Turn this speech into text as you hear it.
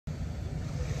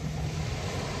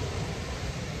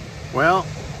Well,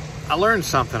 I learned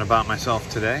something about myself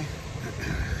today.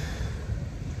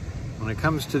 When it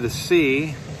comes to the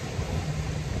sea,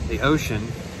 the ocean,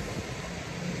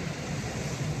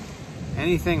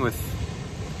 anything that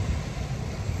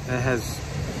has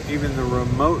even the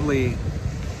remotely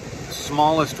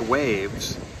smallest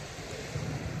waves,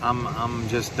 I'm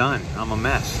just done. I'm a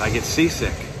mess. I get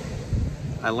seasick.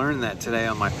 I learned that today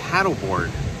on my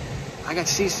paddleboard. I got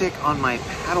seasick on my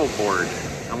paddleboard.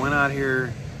 I went out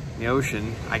here in the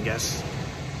ocean, I guess.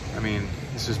 I mean,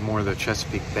 this is more the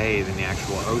Chesapeake Bay than the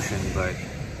actual ocean, but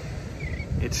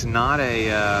it's not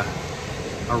a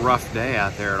rough day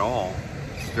out there at all.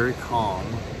 It's very calm,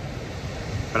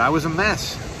 but I was a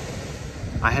mess.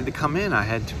 I had to come in, I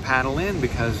had to paddle in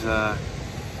because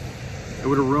it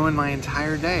would have ruined my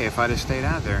entire day if I'd have stayed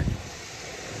out there.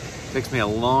 It takes me a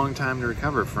long time to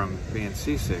recover from being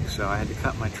seasick, so I had to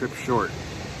cut my trip short.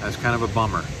 That was kind of a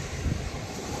bummer.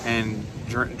 And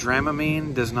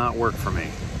Dramamine does not work for me.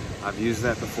 I've used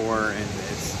that before and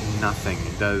it's nothing.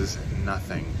 It does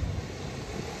nothing.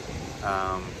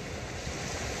 I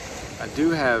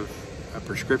do have a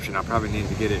prescription. I'll probably need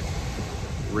to get it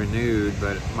renewed,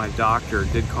 but my doctor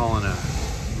did call in a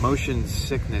motion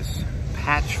sickness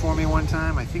patch for me one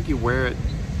time. I think you wear it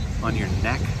on your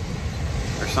neck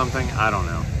or something. I don't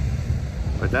know.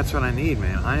 But that's what I need,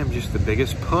 man. I am just the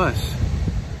biggest puss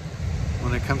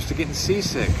when it comes to getting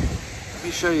seasick. Let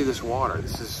me show you this water.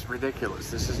 This is ridiculous.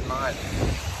 This is not...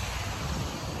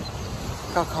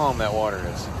 Look how calm that water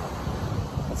is.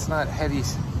 It's not heavy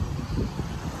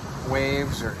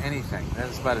waves or anything.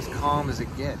 That's about as calm as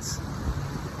it gets.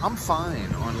 I'm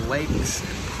fine on lakes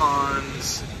and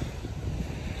ponds,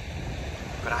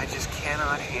 but I just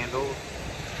cannot handle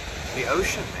the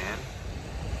ocean, man.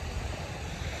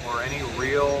 Or any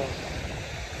real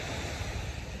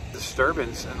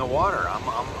disturbance in the water. I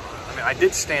mean, I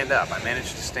did stand up. I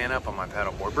managed to stand up on my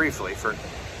paddleboard briefly for,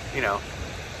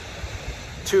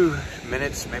 2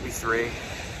 minutes, maybe 3.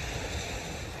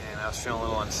 And I was feeling a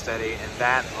little unsteady. And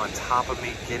that on top of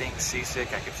me getting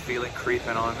seasick, I could feel it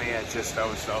creeping on me. I was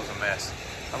a mess.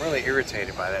 I'm really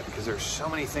irritated by that because there's so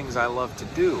many things I love to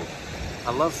do.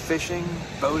 I love fishing,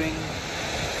 boating.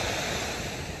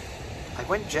 I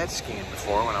went jet skiing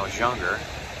before when I was younger.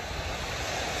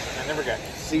 I never got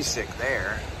seasick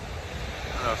there.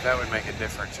 I don't know if that would make a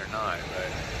difference or not, but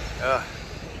I'm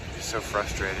just so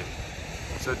frustrated.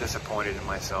 So disappointed in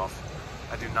myself.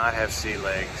 I do not have sea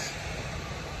legs.